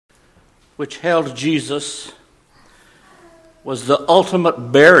which held Jesus was the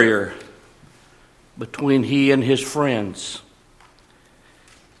ultimate barrier between he and his friends.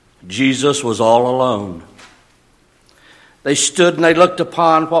 Jesus was all alone. They stood and they looked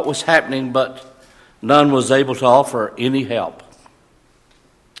upon what was happening, but none was able to offer any help.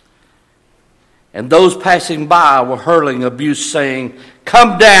 And those passing by were hurling abuse, saying,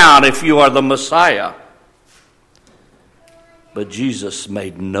 "Come down if you are the Messiah." But Jesus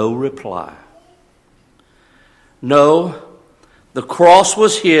made no reply. No, the cross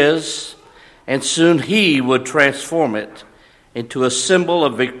was his, and soon he would transform it into a symbol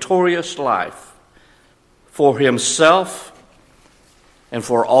of victorious life for himself and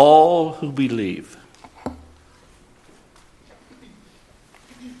for all who believe.